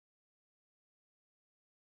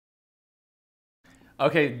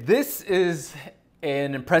Okay, this is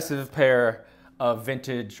an impressive pair of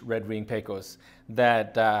vintage Red Wing Pecos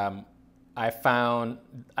that I found.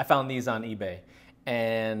 I found these on eBay,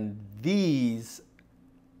 and these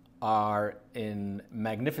are in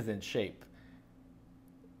magnificent shape.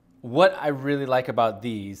 What I really like about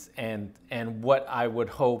these, and what I would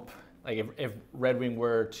hope, like if Red Wing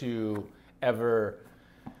were to ever,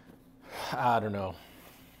 I don't know,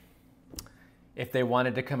 if they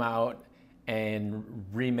wanted to come out and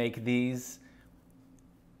remake these,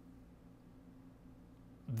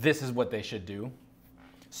 this is what they should do.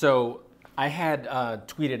 So I had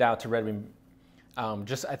tweeted out to Red Wing, I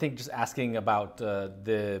think just asking about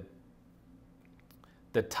the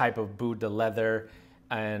type of boot, the leather,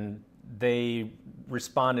 and they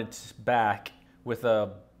responded back with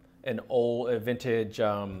a vintage.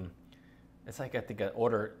 It's like, I think an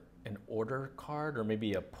order card or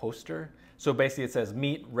maybe a poster. So basically it says,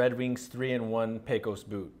 meet Red Wing's 3-in-1 Pecos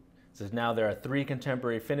boot. It says, now there are 3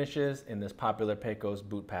 contemporary finishes in this popular Pecos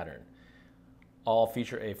boot pattern. All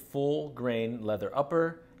feature a full grain leather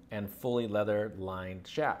upper and fully leather lined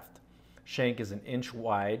shaft. Shank is 1 inch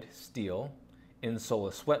wide steel. Insole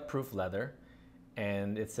is sweat-proof leather.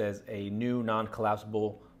 And it says a new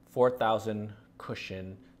non-collapsible 4,000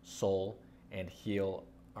 cushion sole and heel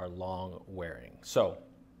are long wearing. So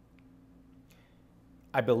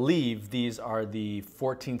I believe these are the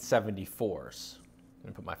 1474s. I'm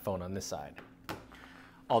gonna put my phone on this side.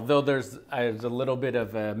 Although there's a little bit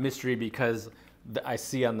of a mystery because I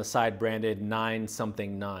see on the side branded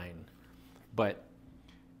 9-something-9. But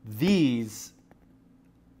these,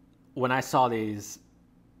 when I saw these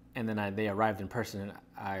and then they arrived in person,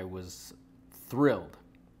 I was thrilled.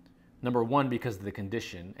 Number one, because of the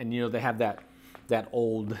condition. And you know, they have that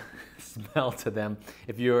old smell to them.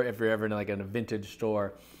 If you're ever in like in a vintage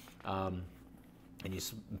store and you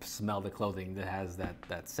smell the clothing that has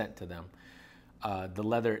that scent to them. The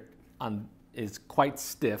leather is quite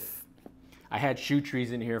stiff. I had shoe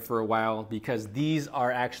trees in here for a while because these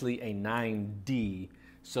are actually a 9D,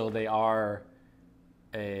 so they are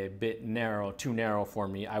a bit narrow, too narrow for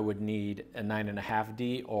me. I would need a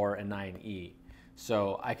 9.5D or a 9E.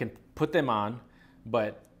 So I can put them on,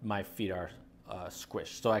 but my feet are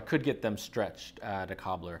squished. So I could get them stretched at a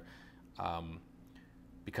cobbler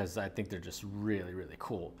because I think they're just really, really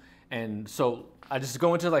cool. And so I just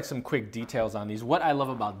go into like some quick details on these. What I love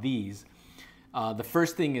about these, the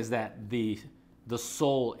first thing is that the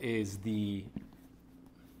sole is the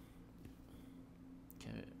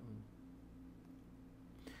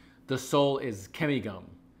sole is chemigum,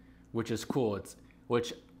 which is cool.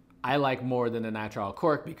 Which I like more than the nitrile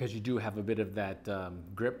cork because you do have a bit of that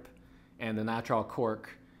grip, and the nitrile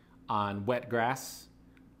cork on wet grass,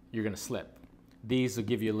 you're gonna slip. These will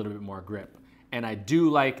give you a little bit more grip. And I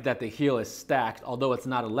do like that the heel is stacked, although it's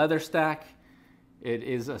not a leather stack, it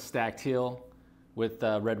is a stacked heel with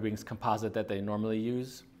Red Wing's composite that they normally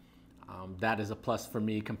use. That is a plus for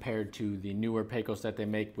me compared to the newer Pecos that they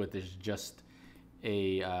make, which is just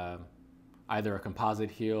either a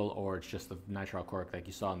composite heel or it's just the nitrile cork like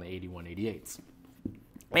you saw in the 81, 88s.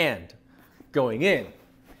 And going in,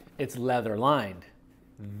 it's leather lined.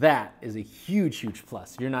 That is a huge, huge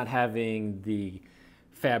plus. You're not having the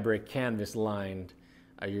fabric canvas lined.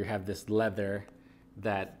 You have this leather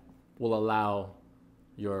that will allow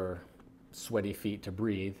your sweaty feet to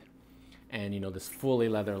breathe. And you know, this fully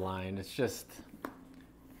leather lined, it's just,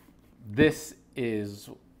 this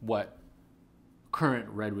is what current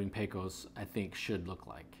Red Wing Pecos I think should look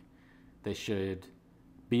like. They should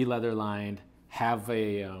be leather lined, have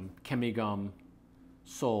a chemigum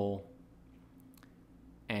sole,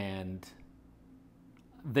 and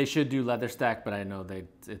they should do leather stack, but I know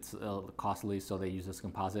it's costly, so they use this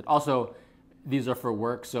composite. Also, these are for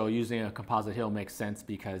work, so using a composite heel makes sense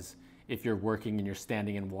because if you're working and you're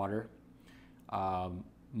standing in water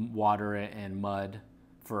and mud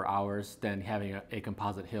for hours, then having a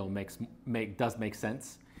composite heel does make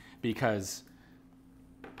sense because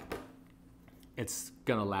it's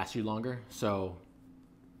gonna last you longer. So,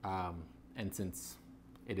 and since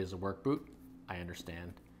it is a work boot, I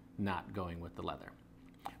understand not going with the leather.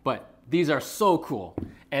 But these are so cool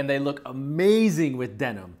and they look amazing with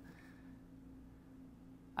denim.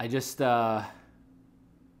 I just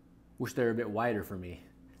wish they were a bit wider for me.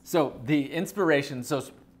 So the inspiration,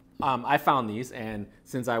 I found these, and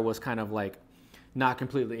since I was kind of like not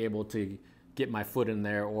completely able to get my foot in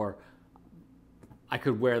there, or I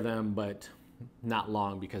could wear them but not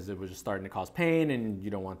long because it was just starting to cause pain, and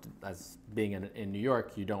you don't want to, as being in New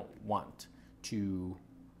York, you don't want to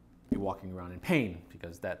be walking around in pain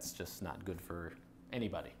because that's just not good for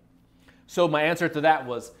anybody. So my answer to that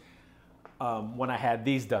was, when I had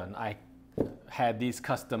these done. I had these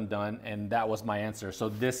custom done, and that was my answer. So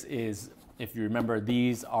this is, if you remember,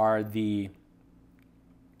 these are the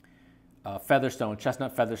Featherstone,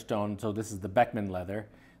 chestnut Featherstone. So this is the Beckman leather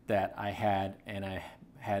that I had, and I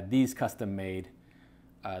had these custom made.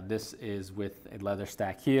 This is with a leather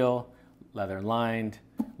stack heel, leather lined,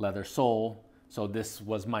 leather sole. So this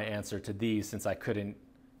was my answer to these, since I couldn't,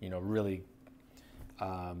 really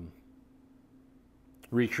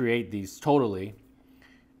recreate these totally,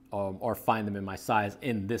 or find them in my size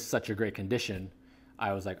in this such a great condition.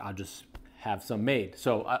 I was like, I'll just have some made.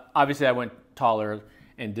 So obviously I went taller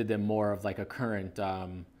and did them more of like a current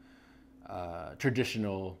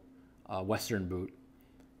traditional Western boot.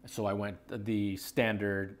 So I went the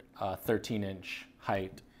standard 13-inch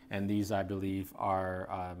height, and these I believe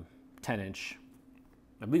are 10-inch.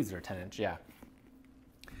 I believe they're 10-inch, yeah.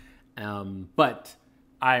 And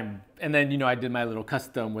then I did my little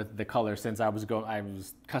custom with the color. Since I was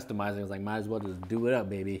customizing. I was like, might as well just do it up,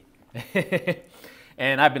 baby.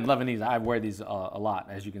 And I've been loving these. I wear these a lot,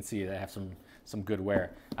 as you can see. They have some good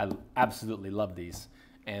wear. I absolutely love these.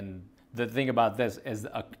 And the thing about this is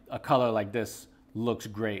a color like this looks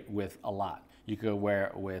great with a lot. You could wear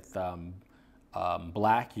it with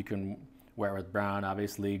black. You can wear it with brown,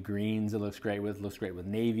 obviously. Greens it looks great with. Looks great with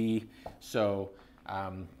navy. So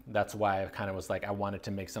that's why I kind of was like, I wanted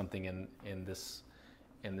to make something in this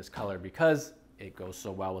color, because it goes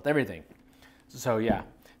so well with everything. So yeah,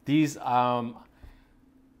 these I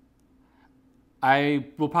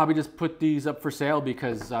will probably just put these up for sale,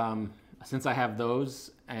 because since I have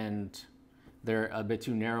those and they're a bit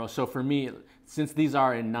too narrow. So for me, since these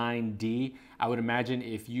are in 9D, I would imagine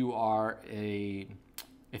if you're an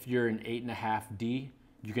 8.5D,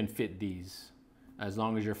 you can fit these. As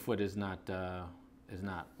long as your foot is not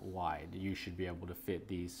wide, you should be able to fit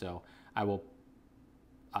these. So I will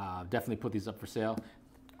definitely put these up for sale.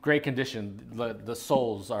 Great condition. The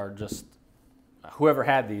soles are just, whoever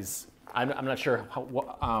had these, I'm not sure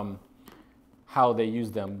how they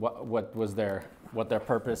used them. What their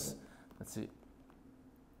purpose? Let's see.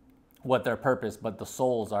 What their purpose, but the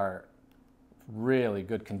soles are really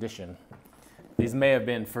good condition. These may have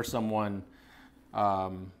been for someone.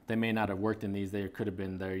 They may not have worked in these. They could have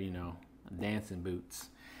been their, dancing boots,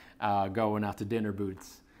 going out to dinner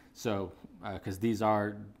boots. So, because these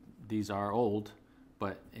are old,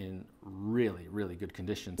 but in really, really good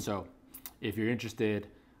condition. So, if you're interested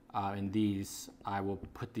in these, I will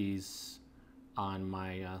put these on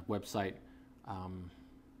my website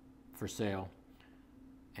for sale,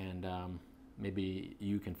 and maybe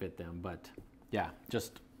you can fit them. But yeah,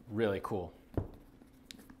 just really cool.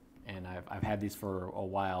 And I've had these for a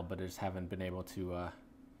while, but I just haven't been able to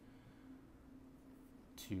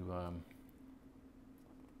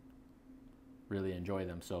really enjoy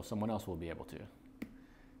them. So someone else will be able to.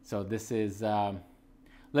 So this is,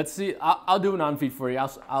 let's see. I'll do an on feet for you.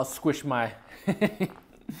 I'll squish my.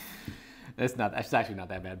 It's actually not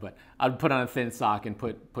that bad, but I'll put on a thin sock and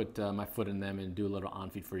put my foot in them and do a little on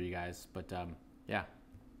feet for you guys. But yeah,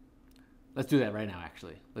 let's do that right now.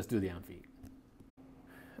 Actually, let's do the on feet.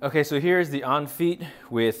 Okay, so here's the on feet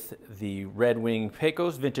with the Red Wing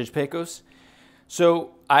Pecos, vintage Pecos.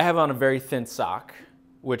 So I have on a very thin sock,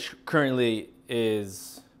 which currently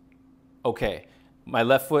is okay. My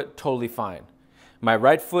left foot, totally fine. My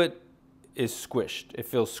right foot is squished. It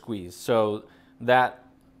feels squeezed. So that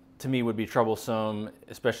to me would be troublesome,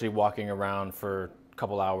 especially walking around for a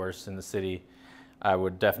couple hours in the city. I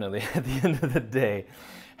would definitely, at the end of the day,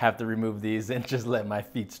 have to remove these and just let my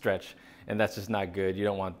feet stretch. And that's just not good. You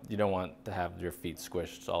don't want to have your feet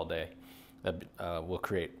squished all day. That will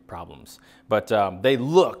create problems. But they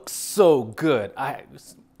look so good. I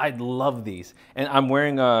love these. And I'm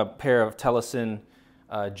wearing a pair of Tellison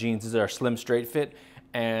jeans. These are slim straight fit.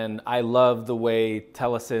 And I love the way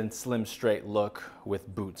Tellison slim straight look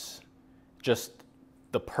with boots. Just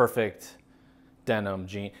the perfect denim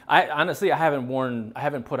jean. Honestly, I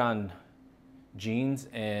haven't put on jeans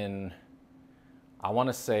in, I want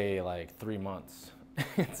to say like 3 months.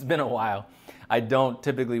 It's been a while. I don't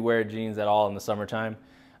typically wear jeans at all in the summertime.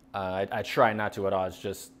 I try not to at all.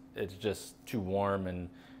 It's just too warm, and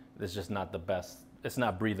it's just not the best. It's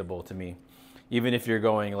not breathable to me. Even if you're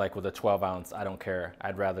going like with a 12 ounce, I don't care.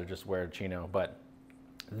 I'd rather just wear a chino. But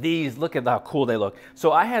these, look at how cool they look.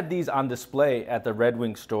 So I had these on display at the Red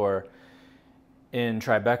Wing store in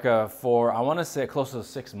Tribeca for, I want to say, close to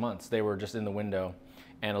 6 months. They were just in the window.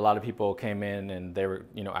 And a lot of people came in and they were,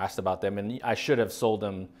 asked about them. And I should have sold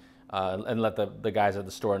them and let the guys at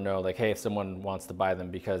the store know, like, hey, if someone wants to buy them,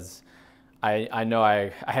 because I know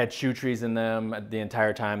I had shoe trees in them the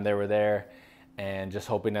entire time they were there. and just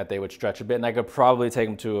hoping that they would stretch a bit. And I could probably take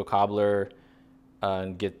them to a cobbler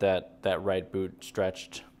and get that right boot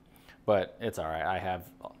stretched, but it's all right. I have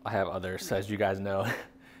others, as you guys know,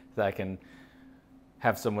 that I can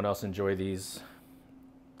have someone else enjoy these.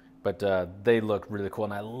 But they look really cool,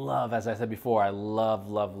 and I love, as I said before, I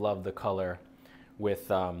love the color with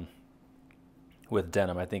denim.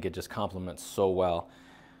 I think it just complements so well.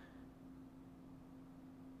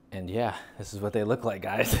 And yeah, this is what they look like,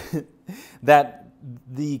 guys.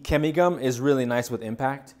 The Chemi gum is really nice with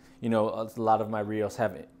impact. You know, a lot of my Rios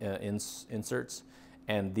have inserts,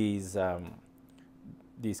 and these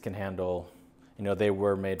can handle, you know, they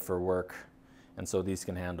were made for work, and so these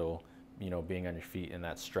can handle, you know, being on your feet and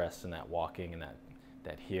that stress and that walking and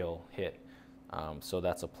that heel hit. So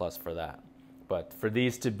that's a plus for that. But for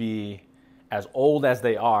these to be as old as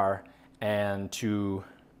they are and to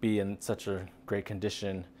be in such a great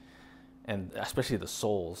condition, and especially the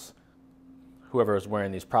soles, whoever was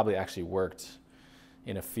wearing these probably actually worked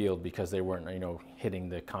in a field, because they weren't, you know, hitting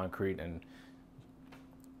the concrete and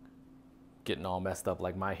getting all messed up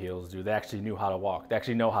like my heels do. They actually knew how to walk. They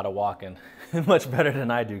actually know how to walk, and much better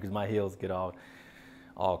than I do, because my heels get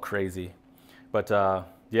all crazy. But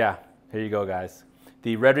yeah, here you go, guys.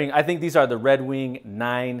 The Red Wing, I think these are the Red Wing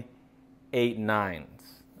 989s.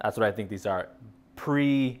 That's what I think these are,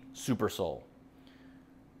 pre-Super Sole.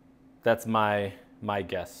 That's my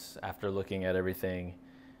guess after looking at everything.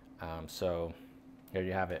 So here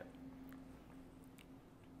you have it.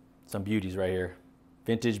 Some beauties right here,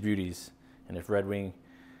 vintage beauties. And if Red Wing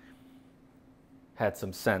had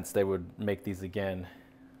some sense, they would make these again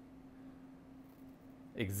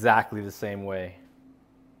exactly the same way,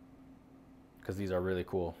 because these are really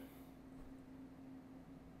cool.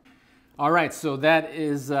 All right, so that's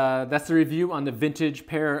the review on the vintage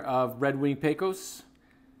pair of Red Wing Pecos.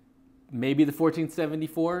 Maybe the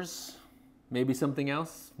 1474s, maybe something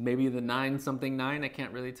else, maybe the 9-something 9. I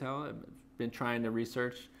can't really tell. I've been trying to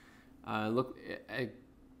research.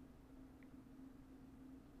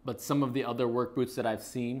 But some of the other work boots that I've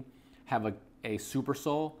seen have a super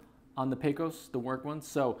sole on the Pecos, the work ones.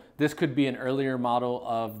 So this could be an earlier model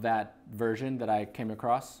of that version that I came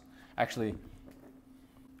across. Actually,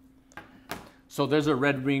 so there's a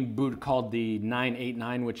Red Wing boot called the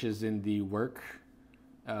 989, which is in the work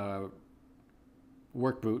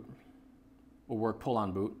boot, or work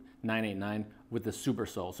pull-on boot, 989 with the super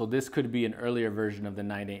sole. So this could be an earlier version of the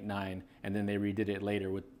 989, and then they redid it later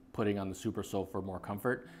with putting on the super sole for more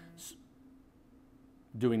comfort,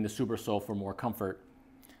 doing the super sole for more comfort.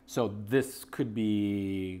 So this could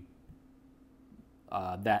be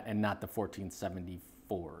that, and not the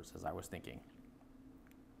 1474s, as I was thinking.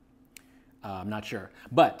 I'm not sure,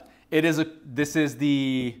 but this is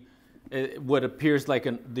what appears like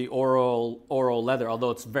the oral leather,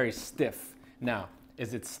 although it's very stiff. Now,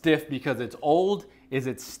 is it stiff because it's old? Is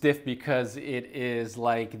it stiff because it is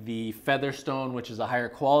like the Featherstone, which is a higher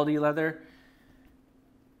quality leather?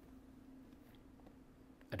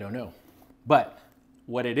 I don't know. But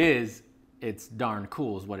what it is, it's darn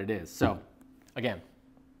cool is what it is. So again,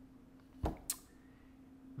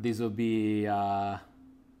 these will be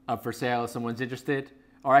up for sale if someone's interested.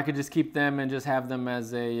 Or I could just keep them and just have them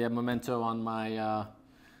as a memento on my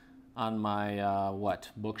what,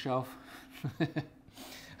 bookshelf?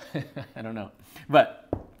 I don't know. But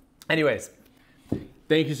anyways,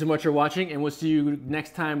 thank you so much for watching, and we'll see you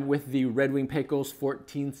next time with the Red Wing Pecos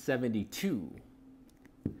 1472.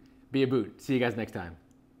 Be a boot. See you guys next time.